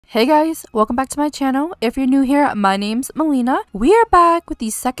Hey guys, welcome back to my channel. If you're new here, my name's Malina. We are back with the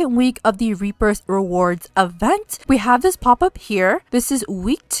second week of the Reaper'S rewards event. We have this pop-up here. This is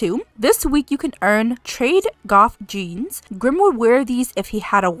week 2. This week you can earn trade golf jeans. Grim would wear these if he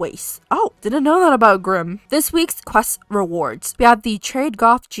had a waist. Oh, didn't know that about Grim. This week's quest rewards. We have the trade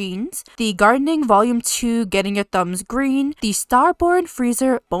golf jeans, the gardening volume 2 getting your thumbs green, the starborn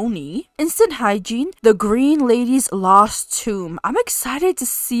freezer bony, instant hygiene, the green lady's lost tomb. I'm excited to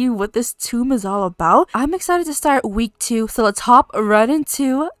see what this tomb is all about. I'm excited to start week 2, so let's hop right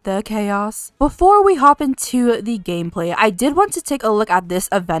into the chaos. Before we hop into the gameplay, I did want to take a look at this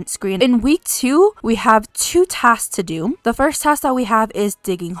event screen. In week 2, we have 2 tasks to do. The first task that we have is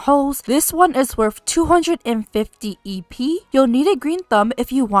digging holes. This one is worth 250 EP. You'll need a green thumb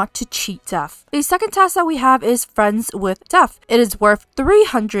if you want to cheat death. The second task that we have is friends with death. It is worth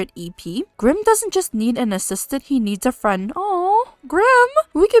 300 EP. Grim doesn't just need an assistant, he needs a friend. Oh, Grim,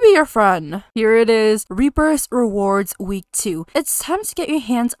 we could be your friend. Here it is, Reaper'S rewards week 2. It's time to get your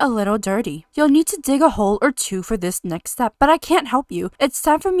hands a little dirty. You'll need to dig a hole or 2 for this next step, but I can't help you. It's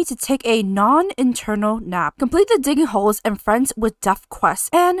time for me to take a non-internal nap. Complete the digging holes and friends with death quest,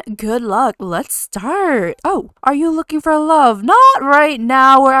 and good luck. Let's start. Oh, are you looking for love? Not right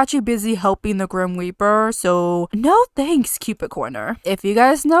now. We're actually busy helping the Grim Reaper, so no thanks, Cupid Corner. If you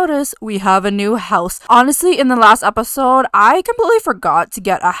guys notice, we have a new house. Honestly, in the last episode, I completely forgot to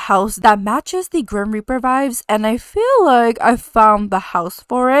get a house that matches the Grim Reaper vibes, and I feel like I found the house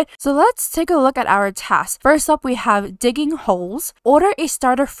for it. So let's take a look at our tasks. First up, we have digging holes, order a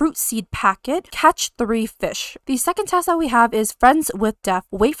starter fruit seed packet, catch 3 fish. The second task that we have is friends with death.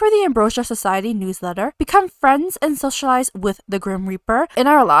 Wait for the Ambrosia Society newsletter, become friends and socialize with the Grim Reaper. In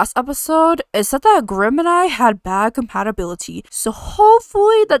our last episode, it said that Grim and I had bad compatibility, so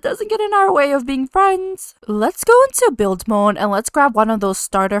hopefully that doesn't get in our way of being friends. Let's go into build mode and let's grab one of those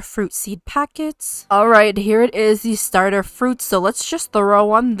starter fruit seed packets. Alright, here it is, the starter fruit, so let's just throw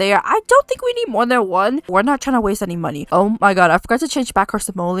one there. I don't think we need more than one. We're not trying to waste any money. Oh my god, I forgot to change back her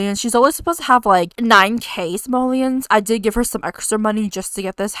simoleons. She's only supposed to have like 9k simoleons. I did give her some extra money just to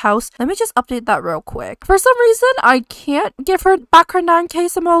get this house. Let me just update that real quick. For some reason, I can't give her back her 9k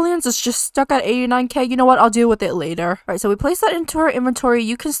simoleons. It's just stuck at 89k. You know what? I'll deal with it later. Alright, so we place that into her inventory.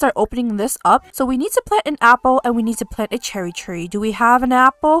 You can start opening this up. So we need to plant an apple and we need to plant a cherry tree. Do we have an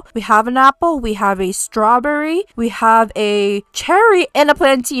apple? We have an apple. We have a strawberry. We have a cherry and a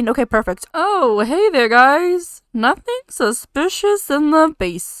plantain. Okay, perfect. Oh, hey there, guys. Nothing suspicious in the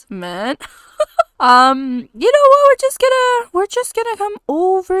basement. You know what? We're just gonna come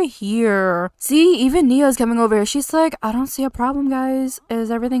over here. See, even Nia's coming over here. She's like, I don't see a problem, guys.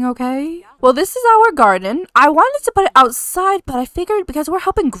 Is everything okay? Well, this is our garden. I wanted to put it outside, but I figured because we're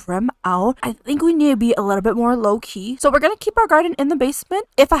helping Grim out, I think we need to be a little bit more low-key. So we're gonna keep our garden in the basement.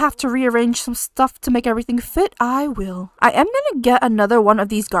 If I have to rearrange some stuff to make everything fit, I will. I am gonna get another one of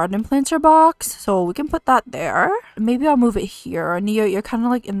these garden planter box, so we can put that there. Maybe I'll move it here. Nia, you're kind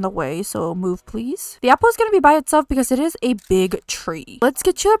of like in the way, so move, please. The apple is gonna be by itself because it is a big tree. Let's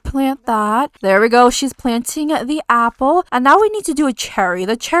get you to plant that. There we go. She's planting the apple, and now we need to do a cherry.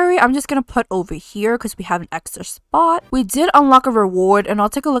 The cherry, I'm just gonna put over here because we have an extra spot. We did unlock a reward, and I'll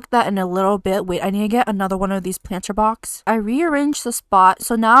take a look at that in a little bit. Wait, I need to get another one of these planter box. I rearranged the spot,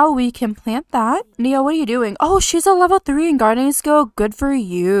 so now we can plant that. Nia, what are you doing? Oh, she's a level 3 in gardening skill. Good for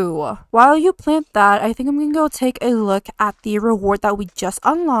you. While you plant that, I think I'm gonna go take a look at the reward that we just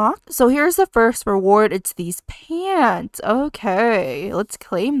unlocked. So here's the first reward. It's these pants. Okay, let's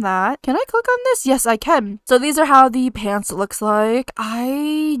claim that. Can I click on this? Yes, I can. So these are how the pants looks like.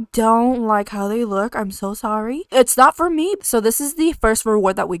 I don't like how they look. I'm so sorry. It's not for me. So this is the first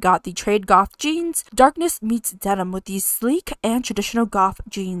reward that we got. The trade goth jeans. Darkness meets denim with these sleek and traditional goth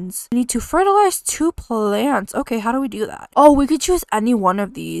jeans. We need to fertilize 2 plants. Okay, how do we do that? Oh, we could choose any one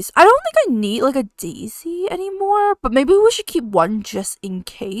of these. I don't think I need like a daisy anymore, but maybe we should keep one just in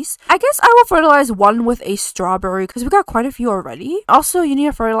case. I guess I will fertilize one with a strawberry because we got quite a few already. Also, you need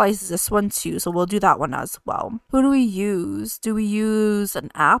to fertilize this one too, so we'll do that one as well. Who do we use? Do we use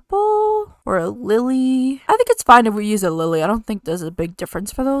an apple or a lily? I think it's fine if we use a lily. I don't think there's a big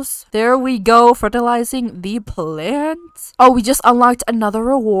difference for those. There we go, fertilizing the plants. Oh, we just unlocked another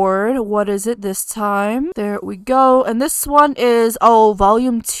reward. What is it this time? There we go. And this one is, oh,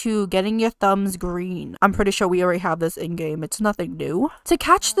 volume 2, getting your thumbs green. I'm pretty sure we already have this in game. It's nothing new. To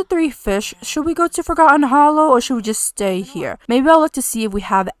catch the 3 fish, should we go to Forgotten Hollow or should we just stay here? Maybe I'll look to see if we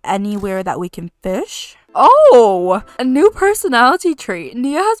have anywhere that we can fish. Oh, a new personality trait.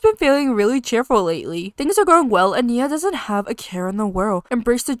 Nia has been feeling really cheerful lately. Things are going well and Nia doesn't have a care in the world.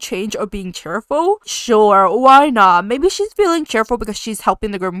 Embrace the change of being cheerful? Sure, why not? Maybe she's feeling cheerful because she's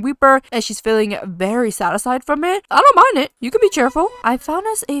helping the Grim Reaper and she's feeling very satisfied from it. I don't mind it. You can be cheerful. I found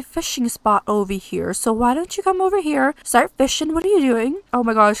us a fishing spot over here, so why don't you come over here? Start fishing. What are you doing? Oh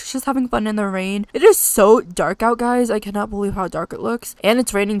my gosh, she's having fun in the rain. It is so dark out, guys. I cannot believe how dark it looks. And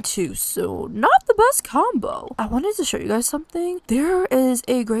it's raining too, so not the best combo. I wanted to show you guys something. There is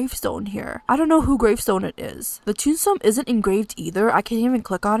a gravestone here. I don't know who gravestone it is. The tombstone isn't engraved either. I can't even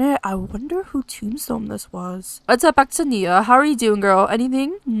click on it. I wonder who tombstone this was. Let's head back to Nia. How are you doing, girl?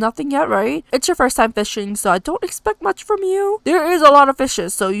 Anything? Nothing yet, right? It's your first time fishing, so I don't expect much from you. There is a lot of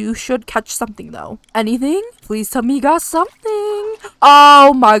fishes, so you should catch something though. Anything? Please tell me you got something.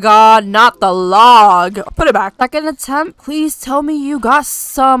 Oh my god, not the log. Put it back. Second attempt. Please tell me you got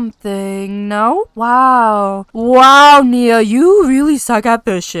something. No? Wow. Wow, Nia, you really suck at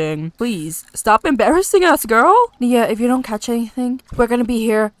fishing. Please, stop embarrassing us, girl. Nia, if you don't catch anything, we're gonna be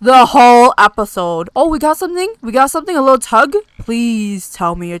here the whole episode. Oh, we got something? We got something? A little tug? Please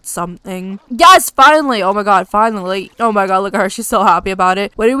tell me it's something. Yes, finally. Oh my god, finally. Oh my god, look at her. She's so happy about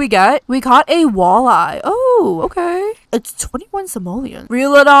it. What did we get? We caught a walleye. Oh, okay. It's 21 simoleons.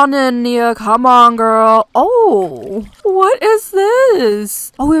 Reel it on in, Nia. Come on, girl. Oh, what is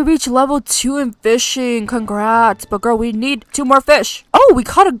this? Oh, we reached level 2 in fishing. Congrats. But girl, we need 2 more fish. Oh, we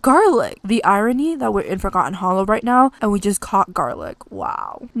caught a garlic. The irony that we're in Forgotten Hollow right now and we just caught garlic.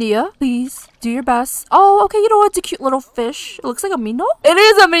 Wow. Nia, please do your best. Oh, okay. You know what? It's a cute little fish. It looks like a minnow. It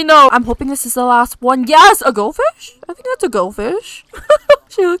is a minnow. I'm hoping this is the last one. Yes, a goldfish? I think that's a goldfish.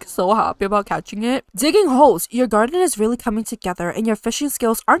 She looks so happy about catching it. Digging holes. Your garden is really coming together and your fishing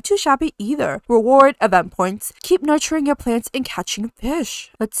skills aren't too shabby either. Reward, event points. Keep nurturing your plants and catching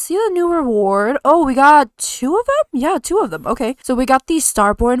fish. Let's see the new reward. Oh, we got 2 of them? Yeah, 2 of them. Okay. So we got the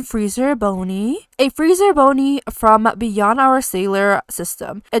Starborn Freezer Bony. A freezer bony from beyond our sailor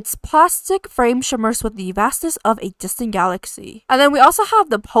system. Its plastic frame shimmers with the vastness of a distant galaxy. And then we also have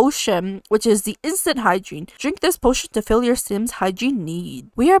the potion, which is the instant hygiene. Drink this potion to fill your Sim's hygiene need.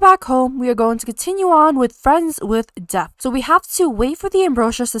 We are back home. We are going to continue on with Friends with Death. So we have to wait for the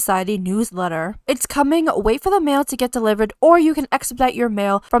Ambrosia Society newsletter. It's coming. Wait for the mail to get delivered, or you can expedite your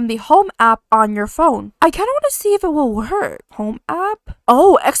mail from the home app on your phone. I kind of want to see if it will work. Home app?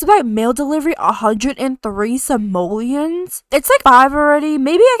 Oh, expedite mail delivery 103 simoleons. It's like 5 already.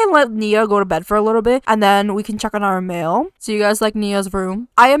 Maybe I can let Nia go to bed for a little bit and then we can check on our mail. So you guys like Nia's room?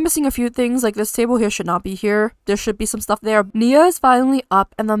 I am missing a few things, like this table here should not be here. There should be some stuff there. Nia is finally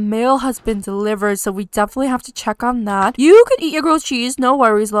up and the mail has been delivered, so we definitely have to check on that. You can eat your grilled cheese, no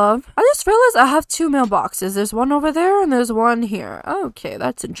worries, love. I just realized I have 2 mailboxes. There's one over there and there's one here. Okay,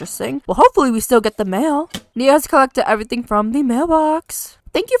 that's interesting. Well, hopefully we still get the mail. Nia has collected everything from the mailbox.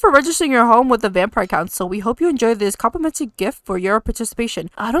 Thank you for registering your home with the Vampire Council. We hope you enjoy this complimentary gift for your participation.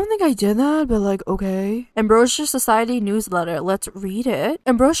 I don't think I did that, but like, okay. Ambrosia Society newsletter. Let's read it.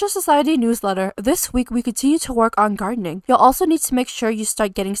 Ambrosia Society newsletter. This week, we continue to work on gardening. You'll also need to make sure you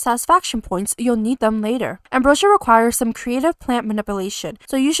start getting satisfaction points. You'll need them later. Ambrosia requires some creative plant manipulation,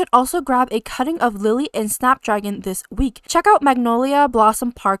 so you should also grab a cutting of lily and snapdragon this week. Check out Magnolia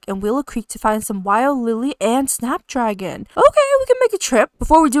Blossom Park in Willow Creek to find some wild lily and snapdragon. Okay, we can make a trip.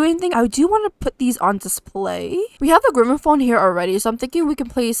 Before we do anything, I do want to put these on display. We have the gramophone here already, so I'm thinking we can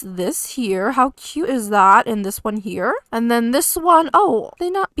place this here. How cute is that? And this one here. And then this one, oh, they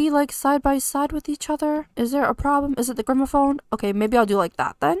not be like side by side with each other? Is there a problem? Is it the gramophone? Okay, maybe I'll do like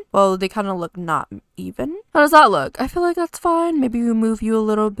that then. Well, they kind of look not even. How does that look? I feel like that's fine. Maybe we move you a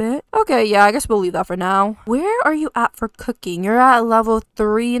little bit. Okay, yeah, I guess we'll leave that for now. Where are you at for cooking? You're at level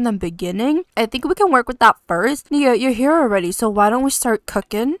 3 in the beginning. I think we can work with that first. Nia, you're here already, so why don't we start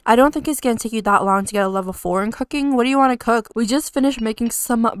cooking? I don't think it's gonna take you that long to get a level 4 in cooking. What do you want to cook? We just finished making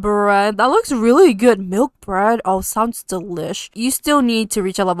some bread. That looks really good. Milk bread. Oh, sounds delish. You still need to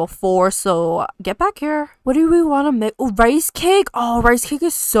reach a level 4, so get back here. What do we want to make? Oh, rice cake. Oh, rice cake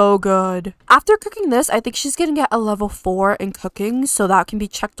is so good. After cooking this, I think she's gonna get a level 4 in cooking, so that can be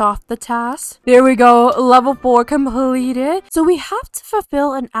checked off the task. There we go. Level 4 completed. So we have to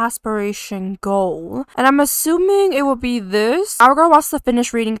fulfill an aspiration goal, and I'm assuming it will be this. Our girl wants to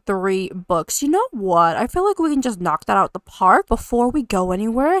finish reading 3 books. You know what? I feel like we can just knock that out the park before we go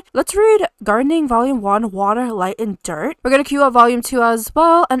anywhere. Let's read Gardening Volume 1, Water, Light, and Dirt. We're gonna queue up Volume 2 as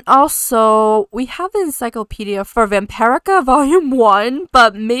well, and also we have the encyclopedia for Vampirica Volume 1,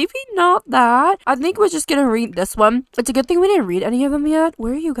 but maybe not that. I think we're just gonna read this one. It's a good thing we didn't read any of them yet.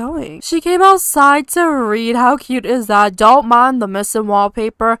 Where are you going? She came outside to read. How cute is that? Don't mind the missing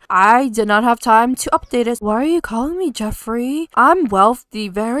wallpaper. I did not have time to update it. Why are you calling me Jeffrey? I'm wealthy,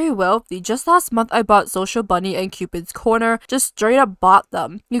 very wealthy. Just last month I bought Social Bunny and Cupid's Corner. Just straight up bought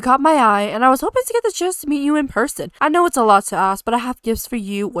them. You caught my eye and I was hoping to get the chance to meet you in person. I know it's a lot to ask, but I have gifts for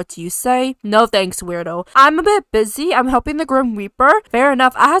you. What do you say? No thanks, weirdo. I'm a bit busy. I'm helping the Grim Reaper. Fair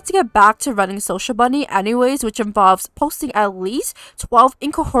enough. I have to get back to running Social Bunny anyways, which involves posting at least 12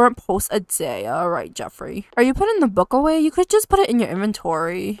 incoherent posts a day. Alright, Jeffrey. Are you putting the book away? You could just put it in your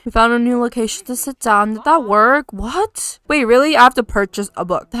inventory. We found a new location to sit down. Did that work? What? Wait, really? I have to purchase a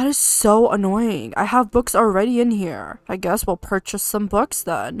book. That is so annoying. I have books already in here. I guess we'll purchase some books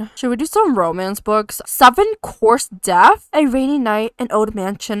then. Should we do some romance books? 7-Course Death, A Rainy Night, An Old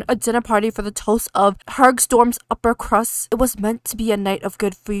Mansion, a dinner party for the toast of Hergstorm's upper crust. It was meant to be a night of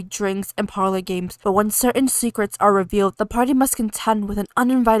good food, drinks, and parlor games, but when certain secrets are revealed, the party must contend with an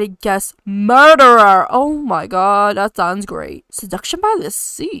uninvited guest, murderer. Oh my god, that sounds great. Seduction by the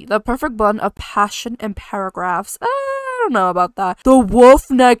Sea, the perfect blend of passion and paragraphs. I don't know about that. The Wolf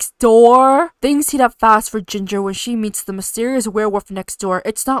Next Door. Things heat up fast for Ginger when she meets the mysterious werewolf next door.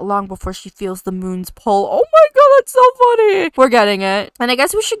 It's not long before she feels the moon's pull. Oh my god, that's so funny. We're getting it. And I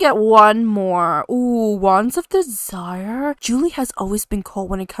guess we should get one more. Ooh, Wands of Desire. Julie has always been cold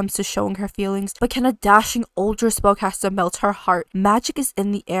when it comes to showing her feelings, but can a dashing older spellcaster melt her heart? Magic is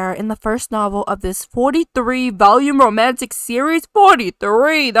in the air in the first novel of this 43-volume romantic series.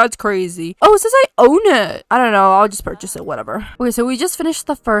 43, that's crazy. Oh, it says I own it. I don't know, I'll just purchase it, whatever. Okay, so we just finished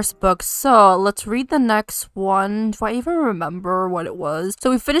the first book, so let's read the next one. Do I even remember what it was?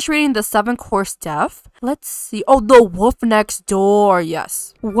 So we finished reading the 7-Course Death. Let's see. Oh, The Wolf Next Door.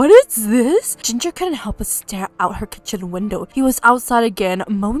 Yes. What is this? Ginger couldn't help but stare out her kitchen window. He was outside again,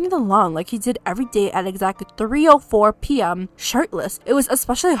 mowing the lawn like he did every day at exactly 3:04 p.m. shirtless. It was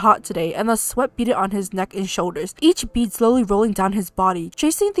especially hot today, and the sweat beaded on his neck and shoulders, each bead slowly rolling down his body,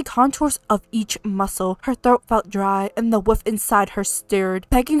 tracing the contours of each muscle. Her throat felt dry, and the wolf inside her stirred,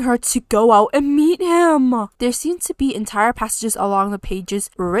 begging her to go out and meet him. There seemed to be entire passages along the pages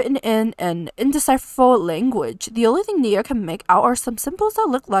written in an indecipherable language. The only thing Nia can make out are some symbols that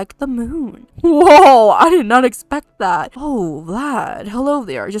look like the moon. Whoa, I did not expect that. Oh, Vlad, hello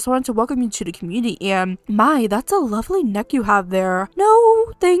there. I just wanted to welcome you to the community, and my, that's a lovely neck you have there.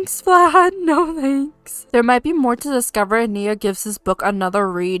 No, thanks, Vlad. No, thanks. There might be more to discover, and Nia gives this book another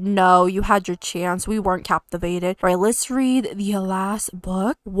read. No, you had your chance. We weren't captivated. All right, let's read the last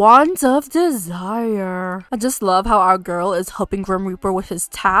book, Wands of Desire. I just love how our girl is helping Grim Reaper with his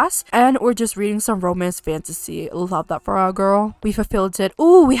task, and we're just reading some romance fantasy. Love that for our girl. We fulfilled it.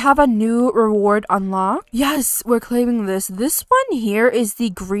 Ooh, we have a new reward unlocked. Yes, we're claiming this. This one here is the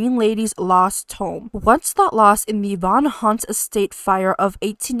Green Lady's Lost Tome. Once thought lost in the Von Hunt's estate fire of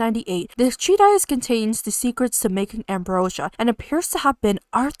 1898, this treatise contains the secrets to making ambrosia and appears to have been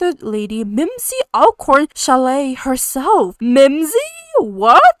Arthur Lady Mimsy Alcorn Chalet herself. Mimsy?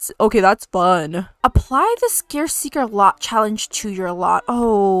 What? Okay, that's fun. Apply the Scare Seeker lot challenge to your lot.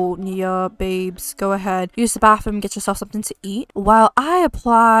 Oh, Nia, babes, go ahead. Use the bathroom, get yourself something to eat while I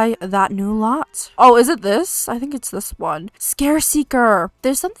apply that new lot. Oh, is it this? I think it's this one. Scare Seeker.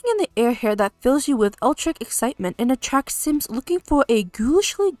 There's something in the air here that fills you with ultra excitement and attracts Sims looking for a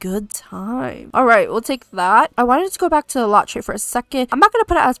ghoulishly good time. All right, we'll take that. I wanted to go back to the lot tray for a second. I'm not going to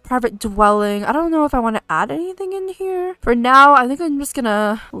put it as private dwelling. I don't know if I want to add anything in here. For now, I think I'm just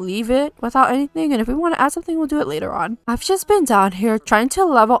gonna leave it without anything, and if we want to add something, we'll do it later on. I've just been down here trying to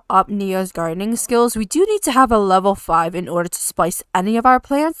level up Nia's gardening skills. We do need to have a level 5 in order to splice any of our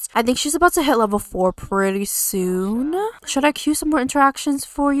plants. I think she's about to hit level 4 pretty soon. Should I queue some more interactions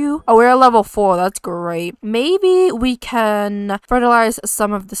for you? Oh, we're at level 4. That's great. Maybe we can fertilize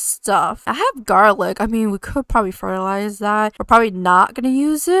some of the stuff. I have garlic. I mean, we could probably fertilize that. We're probably not gonna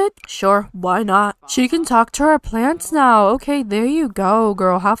use it. Sure, why not? She can talk to her plants now. Okay, there you go,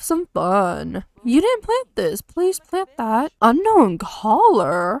 girl. Have some fun. You didn't plant this. Please plant that. Unknown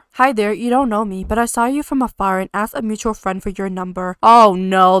caller. Hi there. You don't know me, but I saw you from afar and asked a mutual friend for your number. Oh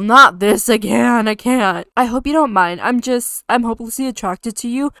no, not this again. I can't. I hope you don't mind. I'm hopelessly attracted to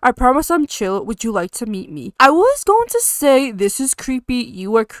you. I promise I'm chill. Would you like to meet me? I was going to say this is creepy.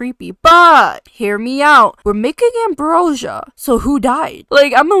 You are creepy, but hear me out. We're making ambrosia. So who died?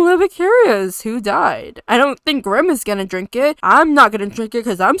 Like, I'm a little bit curious. Who died? I don't think Grim is gonna drink it. I'm not gonna drink it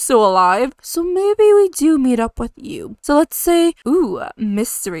because I'm still alive. So maybe we do meet up with you. So let's say, ooh,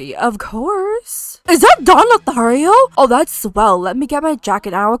 mystery, of course. Is that Don Lothario? Oh, that's swell. Let me get my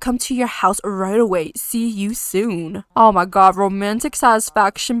jacket and I will come to your house right away. See you soon. Oh my god, romantic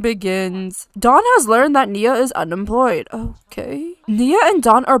satisfaction begins. Don has learned that Nia is unemployed. Okay. Nia and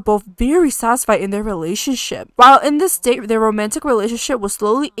Don are both very satisfied in their relationship. While in this state, their romantic relationship will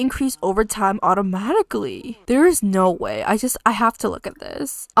slowly increase over time automatically. There is no way. I have to look at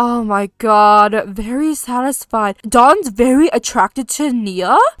this. Oh my god, very satisfied. Don's very attracted to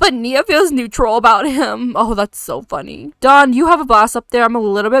Nia, but Nia feels neutral about him. Oh, that's so funny. Don, you have a blast up there. I'm a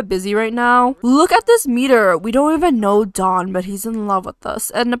little bit busy right now. Look at this meter. We don't even know Don, but he's in love with us.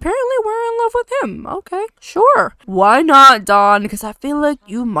 And apparently we're in love with him. Okay, sure. Why not, Don? Because I feel like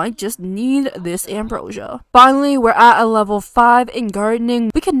you might just need this ambrosia. Finally, we're at a level 5 in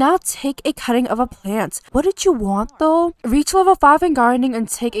gardening. We can now take a cutting of a plant. What did you want though? Reach level 5 in gardening and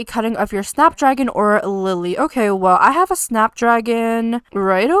take a cutting of your snapdragon or lily. Okay, well, I have a snapdragon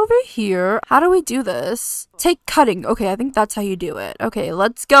right over here. How do we do this? Take cutting. Okay, I think that's how you do it. Okay,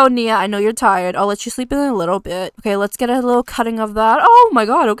 let's go, Nia. I know you're tired. I'll let you sleep in a little bit. Okay, let's get a little cutting of that. Oh my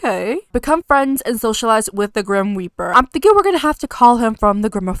god, okay. Become friends and socialize with the Grim Reaper. I'm thinking we're gonna have to call him from the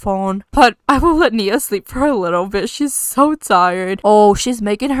gramophone, but I will let Nia sleep for a little bit. She's so tired. Oh, she's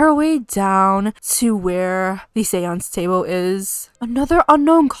making her way down to where the seance table is. Another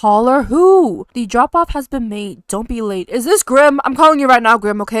unknown caller? Who? The drop-off has been made. Don't be late. Is this Grim? I'm calling you right now,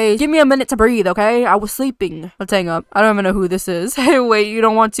 Grim, okay? Give me a minute to breathe, okay? I was sleeping. Let's hang up. I don't even know who this is. Hey, wait, you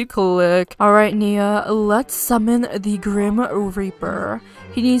don't want to click. Alright, Nia, let's summon the Grim Reaper.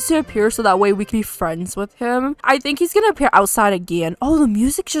 He needs to appear so that way we can be friends with him. I think he's gonna appear outside again. Oh, the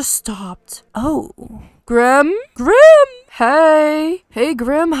music just stopped. Oh. Grim? Grim! Hey! Hey,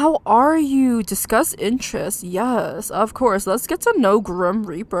 Grim, how are you? Discuss interests. Yes, of course. Let's get to know Grim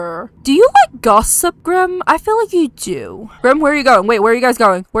Reaper. Do you like gossip, Grim? I feel like you do. Grim, where are you going? Wait, where are you guys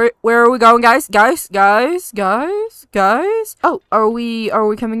going? Where are we going, guys? Guys? Oh, are we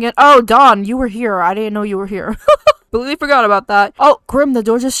coming in? Oh, Don, you were here. I didn't know you were here. Completely forgot about that. Oh, Grim, the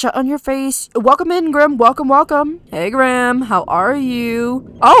door just shut on your face. Welcome in, Grim. Welcome, welcome. Hey, Grim, how are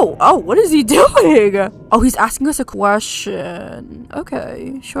you? Oh, what is he doing? Oh, he's asking us a question.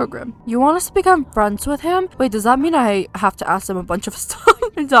 Okay, sure, Grim. You want us to become friends with him? Wait, does that mean I have to ask him a bunch of stuff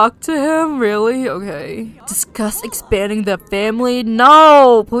and talk to him? Really? Okay. Discuss expanding the family?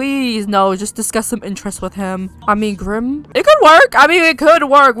 No, please. No, just discuss some interest with him. I mean, Grim, it could work. I mean, it could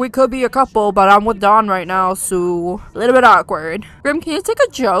work. We could be a couple, but I'm with Don right now, so a little bit awkward. Grim, can you take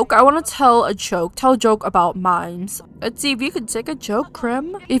a joke? I want to tell a joke. Tell a joke about mines. Let's see if you can take a joke,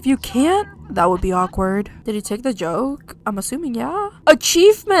 Grim. If you can't, that would be awkward. Did he take the joke? I'm assuming, yeah.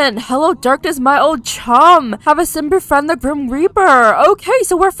 Achievement! Hello, darkness, my old chum. Have a simple friend, the Grim Reaper. Okay,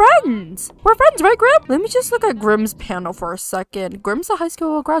 so we're friends. We're friends, right, Grim? Let me just look at Grim's panel for a second. Grim's a high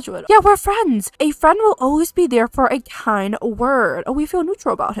school graduate. Yeah, we're friends. A friend will always be there for a kind word. Oh, we feel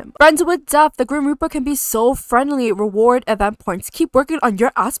neutral about him. Friends with depth. The Grim Reaper can be so friendly. Reward event points. Keep working on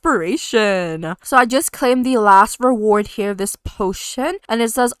your aspiration. So I just claimed the last reward here, this potion. And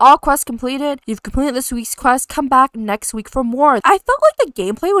it says all quests completed. You've completed this week's quest. Come back next week for more. I felt like the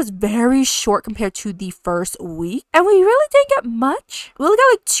gameplay was very short compared to the first week, and we really didn't get much. We only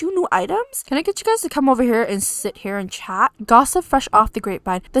got like 2 new items. Can I get you guys to come over here and sit here and chat? Gossip fresh off the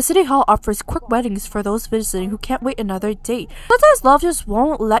grapevine. The city hall offers quick weddings for those visiting who can't wait another date. Sometimes love just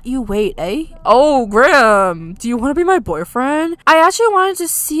won't let you wait, eh? Oh, Grim, do you want to be my boyfriend? I actually wanted to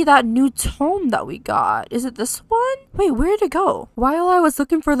see that new tome that we got. Is it this one? Wait, where'd it go? While I was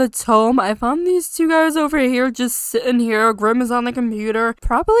looking for the tome, I found these 2 guys over here just sitting here. Grim is on the computer,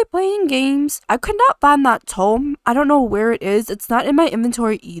 probably playing games. I could not find that tome. I don't know where it is. It's not in my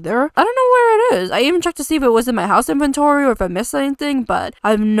inventory either. I don't know where it is. I even checked to see if it was in my house inventory or if I missed anything, but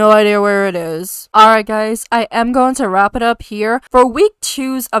I have no idea where it is. Alright guys, I am going to wrap it up here. For week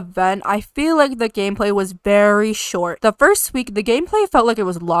 2's event, I feel like the gameplay was very short. The first week, the gameplay felt like it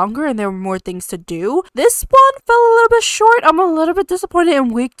was longer and there were more things to do. This one felt a little bit short. I'm a little bit disappointed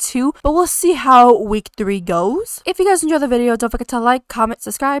in week 2, but we'll see how week 3 goes. If you guys enjoyed the video, don't forget to like, comment,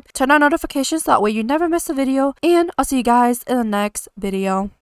 subscribe, turn on notifications, that way you never miss a video, and I'll see you guys in the next video.